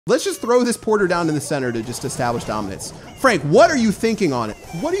Let's just throw this porter down in the center to just establish dominance. Frank, what are you thinking on it?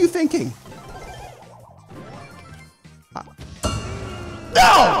 What are you thinking?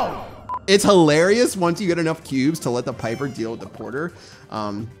 No! It's hilarious once you get enough cubes to let the Piper deal with the porter.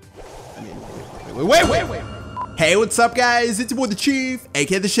 I mean, wait. Hey, what's up, guys? It's your boy, the Chief,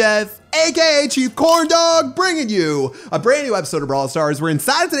 aka the Chef, aka Chief Corn Dog, bringing you a brand new episode of Brawl Stars, where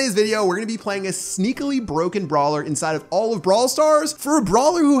inside of today's video, we're gonna be playing a sneakily broken brawler inside of all of Brawl Stars for a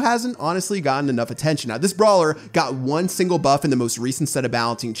brawler who hasn't honestly gotten enough attention. Now, this brawler got one single buff in the most recent set of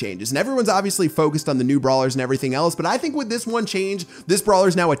balancing changes, and everyone's obviously focused on the new brawlers and everything else, but I think with this one change, this brawler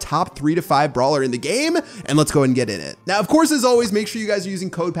is now a top 3 to 5 brawler in the game, and let's go ahead and get in it. Now, of course, as always, make sure you guys are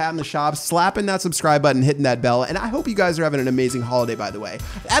using code PAT in the shop, slapping that subscribe button, hitting that bell, and I hope you guys are having an amazing holiday, by the way.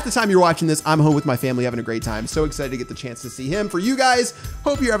 At the time you're watching this, I'm home with my family having a great time. So excited to get the chance to see him. For you guys,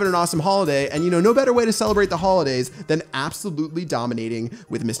 hope you're having an awesome holiday. And you know, no better way to celebrate the holidays than absolutely dominating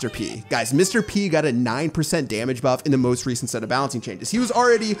with Mr. P. Guys, Mr. P got a 9% damage buff in the most recent set of balancing changes. He was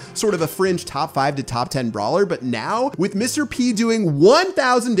already sort of a fringe top 5 to top 10 brawler, but now with Mr. P doing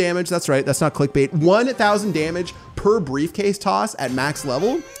 1,000 damage, that's right, that's not clickbait, 1,000 damage per briefcase toss at max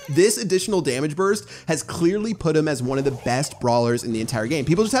level, this additional damage burst has clearly put him as one of the best brawlers in the entire game.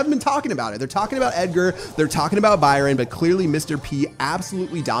 People just haven't been talking about it. They're talking about Edgar, they're talking about Byron, but clearly Mr. P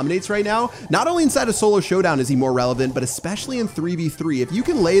absolutely dominates right now. Not only inside a solo showdown is he more relevant, but especially in 3v3. If you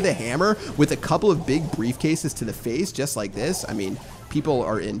can lay the hammer with a couple of big briefcases to the face, just like this, I mean, people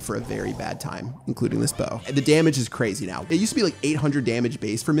are in for a very bad time, including this bow. The damage is crazy now. It used to be like 800 damage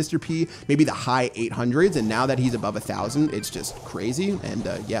base for Mr. P, maybe the high 800s, and now that he's above 1,000, it's just crazy. And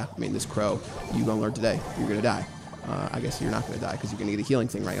yeah, I mean, this crow, you gonna learn today, you're gonna die. I guess you're not gonna die because you're gonna get a healing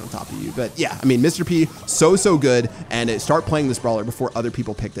thing right on top of you. But yeah, I mean, Mr. P, so good, and start playing this brawler before other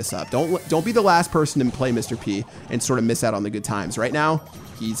people pick this up. Don't be the last person to play Mr. P and sort of miss out on the good times. Right now,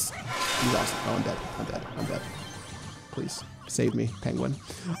 he's awesome. Oh, I'm dead. Please. Save me, penguin.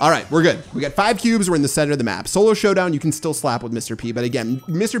 All right, we're good. We got 5 cubes. We're in the center of the map. Solo showdown, you can still slap with Mr. P. But again,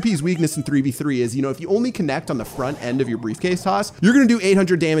 Mr. P's weakness in 3v3 is, you know, if you only connect on the front end of your briefcase toss, you're going to do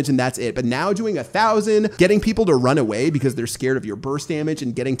 800 damage and that's it. But now doing 1,000, getting people to run away because they're scared of your burst damage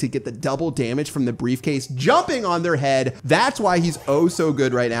and getting to get the double damage from the briefcase jumping on their head. That's why he's oh so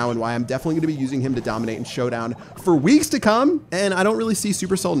good right now and why I'm definitely going to be using him to dominate in showdown for weeks to come. And I don't really see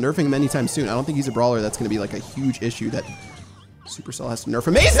Supercell nerfing him anytime soon. I don't think he's a brawler that's going to be like a huge issue that Supercell has to nerf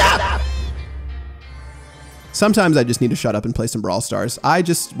him ASAP! Sometimes I just need to shut up and play some Brawl Stars. I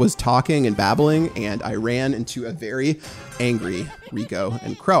just was talking and babbling and I ran into a very angry Rico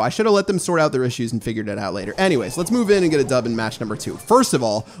and Crow. I should have let them sort out their issues and figured it out later. Anyways, let's move in and get a dub in match number 2. First of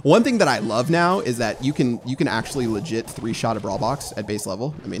all, one thing that I love now is that you can actually legit 3-shot a Brawl box at base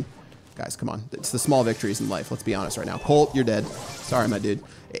level. I mean, guys, come on. It's the small victories in life. Let's be honest right now. Colt, you're dead. Sorry, my dude.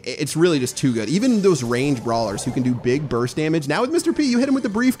 It's really just too good. Even those range brawlers who can do big burst damage. Now with Mr. P, you hit him with the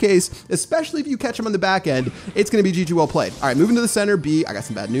briefcase, especially if you catch him on the back end, it's going to be GG well played. All right, moving to the center. B, I got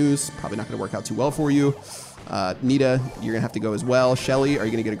some bad news. Probably not going to work out too well for you. Nita, you're going to have to go as well. Shelly, are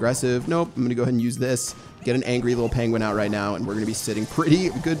you going to get aggressive? Nope. I'm going to go ahead and use this. Get an angry little penguin out right now, and we're going to be sitting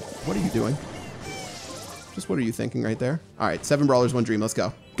pretty good. What are you doing? Just what are you thinking right there? All right, 7 brawlers, 1 dream. Let's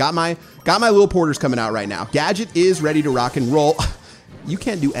go. Got my little porters coming out right now. Gadget is ready to rock and roll. You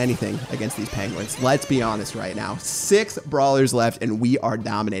can't do anything against these penguins. Let's be honest right now. 6 brawlers left, and we are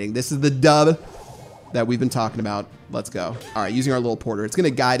dominating. This is the dub that we've been talking about. Let's go. All right, using our little porter. It's going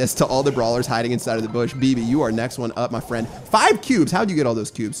to guide us to all the brawlers hiding inside of the bush. BB, you are next one up, my friend. 5 cubes. How'd you get all those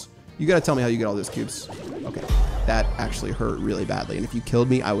cubes? You got to tell me how you get all those cubes. Okay. That actually hurt really badly. And if you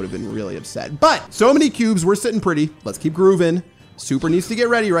killed me, I would have been really upset. But so many cubes. We're sitting pretty. Let's keep grooving. Super needs to get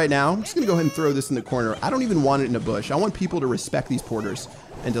ready right now. I'm just going to go ahead and throw this in the corner. I don't even want it in a bush. I want people to respect these porters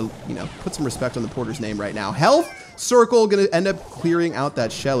and to, you know, put some respect on the porter's name right now. Health circle going to end up clearing out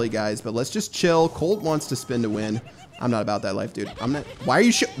that Shelly, guys, but let's just chill. Colt wants to spin to win. I'm not about that life, dude. I'm not. Why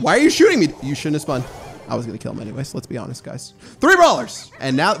are you shooting me? You shouldn't have spun. I was going to kill him anyways. Let's be honest, guys. 3 brawlers.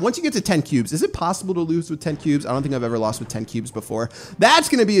 And now, once you get to 10 cubes, is it possible to lose with 10 cubes? I don't think I've ever lost with 10 cubes before. That's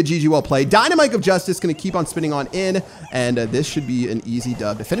going to be a GG well played. Dynamite of Justice going to keep on spinning on in. And this should be an easy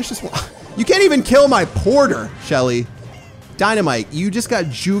dub to finish this one. You can't even kill my porter, Shelly. Dynamite, you just got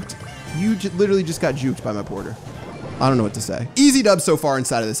juked. You literally just got juked by my porter. I don't know what to say. Easy dub so far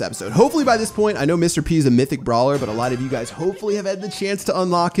inside of this episode. Hopefully by this point, I know Mr. P is a mythic brawler, but a lot of you guys hopefully have had the chance to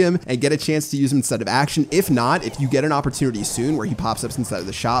unlock him and get a chance to use him instead of action. If not, if you get an opportunity soon where he pops up inside of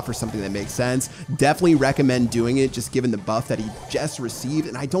the shop for something that makes sense, definitely recommend doing it just given the buff that he just received.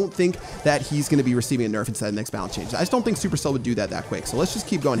 And I don't think that he's going to be receiving a nerf inside the next balance change. I just don't think Supercell would do that quick. So let's just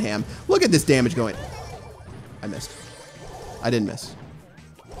keep going ham. Look at this damage going. I missed. I didn't miss.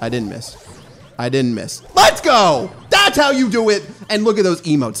 I didn't miss. I didn't miss. Let's go. That's how you do it. And look at those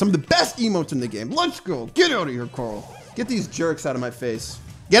emotes. Some of the best emotes in the game. Let's go. Get out of here, Carl. Get these jerks out of my face.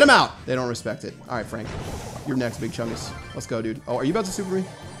 Get them out. They don't respect it. All right, Frank. You're next, Big Chungus. Let's go, dude. Oh, are you about to super me?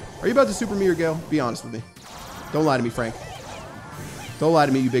 Are you about to super me or Gale? Be honest with me. Don't lie to me, Frank. Don't lie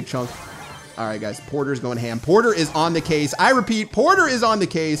to me, you big chunk. All right, guys. Porter's going ham. Porter is on the case. I repeat, Porter is on the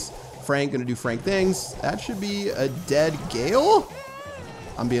case. Frank gonna do Frank things. That should be a dead Gale.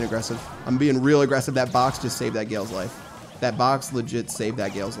 I'm being aggressive. I'm being real aggressive. That box just saved that Gale's life. That box legit saved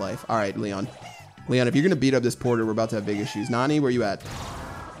that Gale's life. All right, Leon. Leon, if you're gonna beat up this Porter, we're about to have big issues. Nani, where you at?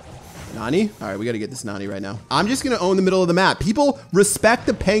 Nani? All right, we got to get this Nani right now. I'm just going to own the middle of the map. People respect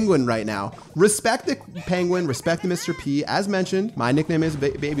the Penguin right now. Respect the Penguin. Respect the Mr. P. As mentioned, my nickname is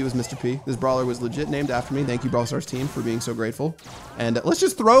Baby was Mr. P. This brawler was legit named after me. Thank you, Brawl Stars team, for being so grateful. And let's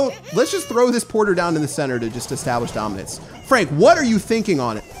just throw this Porter down in the center to just establish dominance. Frank, what are you thinking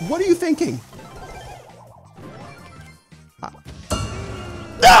on it? What are you thinking?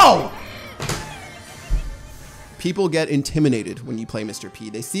 No! People get intimidated when you play Mr. P.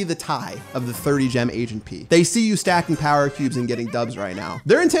 They see the tie of the 30 gem Agent P. They see you stacking power cubes and getting dubs right now.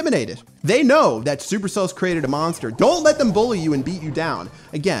 They're intimidated. They know that Supercell's created a monster. Don't let them bully you and beat you down.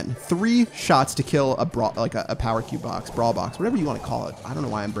 Again, 3 shots to kill a power cube box, brawl box, whatever you want to call it. I don't know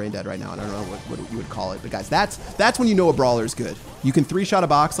why I'm brain dead right now. I don't know what you would call it. But guys, that's when you know a brawler is good. You can 3-shot a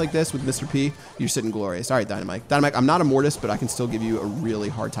box like this with Mr. P. You're sitting glorious. All right, Dynamite. Dynamite, I'm not a Mortis, but I can still give you a really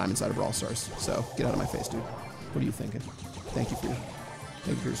hard time inside of Brawl Stars. So get out of my face, dude. What are you thinking? Thank you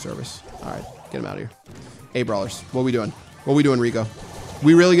for your service. All right, get him out of here. Hey, Brawlers, what are we doing? What are we doing, Rico?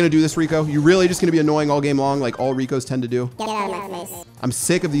 We really gonna do this, Rico? You really just gonna be annoying all game long like all Ricos tend to do? Get out of my face. I'm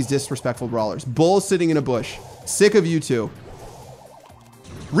sick of these disrespectful Brawlers. Bull sitting in a bush. Sick of you two.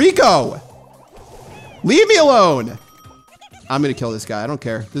 Rico! Leave me alone! I'm gonna kill this guy. I don't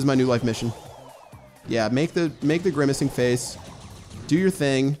care. This is my new life mission. Yeah, make the grimacing face. Do your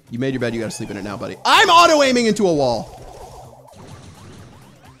thing. You made your bed. You gotta sleep in it now, buddy. I'm auto-aiming into a wall.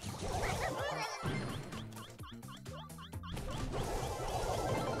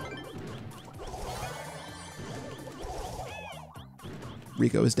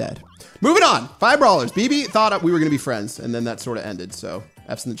 Rico is dead. Moving on. 5 brawlers. BB thought we were gonna be friends, and then that sort of ended. So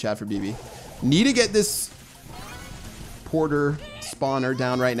F's in the chat for BB. Need to get this Porter spawner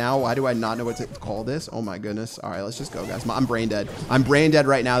down right now. Why do I not know what to call this? Oh my goodness. All right, let's just go, guys. I'm brain dead. I'm brain dead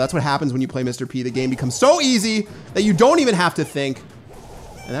right now. That's what happens when you play Mr. P. The game becomes so easy that you don't even have to think.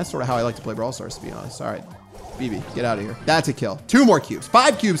 And that's sort of how I like to play Brawl Stars, to be honest. All right, BB, get out of here. That's a kill. 2 more cubes.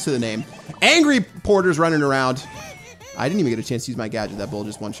 5 cubes to the name. Angry Porter's running around. I didn't even get a chance to use my gadget. That bull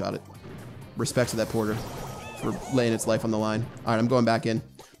just one-shot it. Respect to that Porter for laying its life on the line. All right, I'm going back in.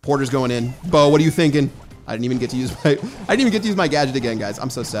 Porter's going in. Bo, what are you thinking? I didn't even get to use my gadget again, guys.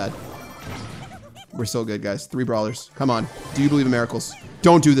 I'm so sad. We're so good, guys. 3 brawlers. Come on. Do you believe in miracles?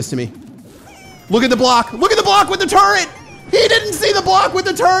 Don't do this to me. Look at the block. Look at the block with the turret. He didn't see the block with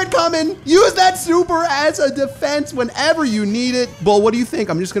the turret coming. Use that super as a defense whenever you need it. Bull, what do you think?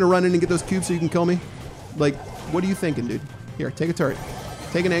 I'm just going to run in and get those cubes so you can kill me? Like, what are you thinking, dude? Here, take a turret.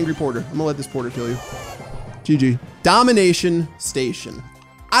 Take an angry Porter. I'm going to let this Porter kill you. GG. Domination Station.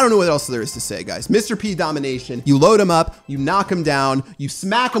 I don't know what else there is to say, guys. Mr. P domination. You load him up, you knock him down, you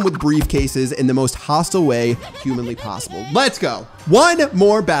smack him with briefcases in the most hostile way humanly possible. Let's go. 1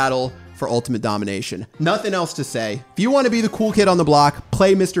 more battle for ultimate domination. Nothing else to say. If you want to be the cool kid on the block,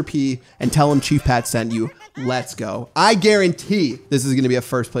 play Mr. P and tell him Chief Pat sent you. Let's go. I guarantee this is going to be a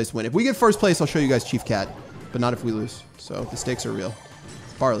first place win. If we get first place, I'll show you guys Chief Cat, but not if we lose. So the stakes are real.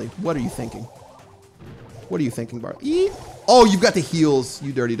 Barley, what are you thinking? What are you thinking, Barley? Oh, you've got the heals,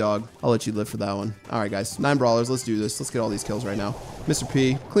 you dirty dog. I'll let you live for that one. All right, guys, 9 brawlers. Let's do this. Let's get all these kills right now. Mr.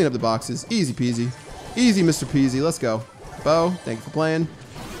 P, clean up the boxes. Easy peasy. Easy, Mr. Peasy. Let's go. Bo, thank you for playing.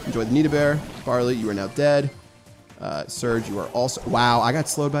 Enjoy the Nita Bear. Barley, you are now dead. Surge, you are also... Wow, I got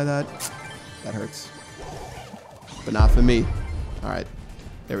slowed by that. That hurts. But not for me. All right,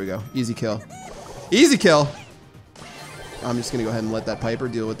 there we go. Easy kill. Easy kill. I'm just gonna go ahead and let that Piper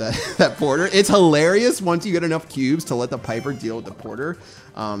deal with that Porter. It's hilarious once you get enough cubes to let the Piper deal with the Porter.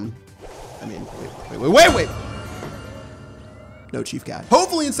 I mean, wait. No Chief Cat.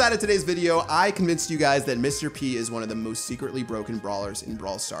 Hopefully inside of today's video, I convinced you guys that Mr. P is one of the most secretly broken brawlers in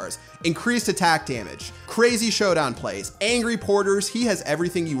Brawl Stars. Increased attack damage, crazy showdown plays, angry Porters. He has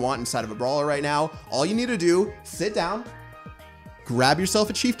everything you want inside of a brawler right now. All you need to do, sit down, grab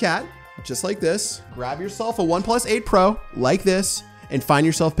yourself a Chief Cat, just like this. Grab yourself a 1+8 Pro like this, and find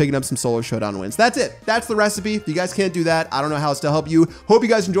yourself picking up some solo showdown wins. That's it. That's the recipe. If you guys can't do that, I don't know how else to help you. Hope you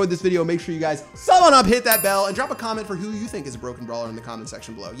guys enjoyed this video. Make sure you guys sub on up, hit that bell, and drop a comment for who you think is a broken brawler in the comment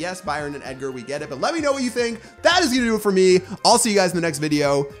section below. Yes, Byron and Edgar, we get it, but let me know what you think. That is going to do it for me. I'll see you guys in the next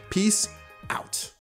video. Peace out.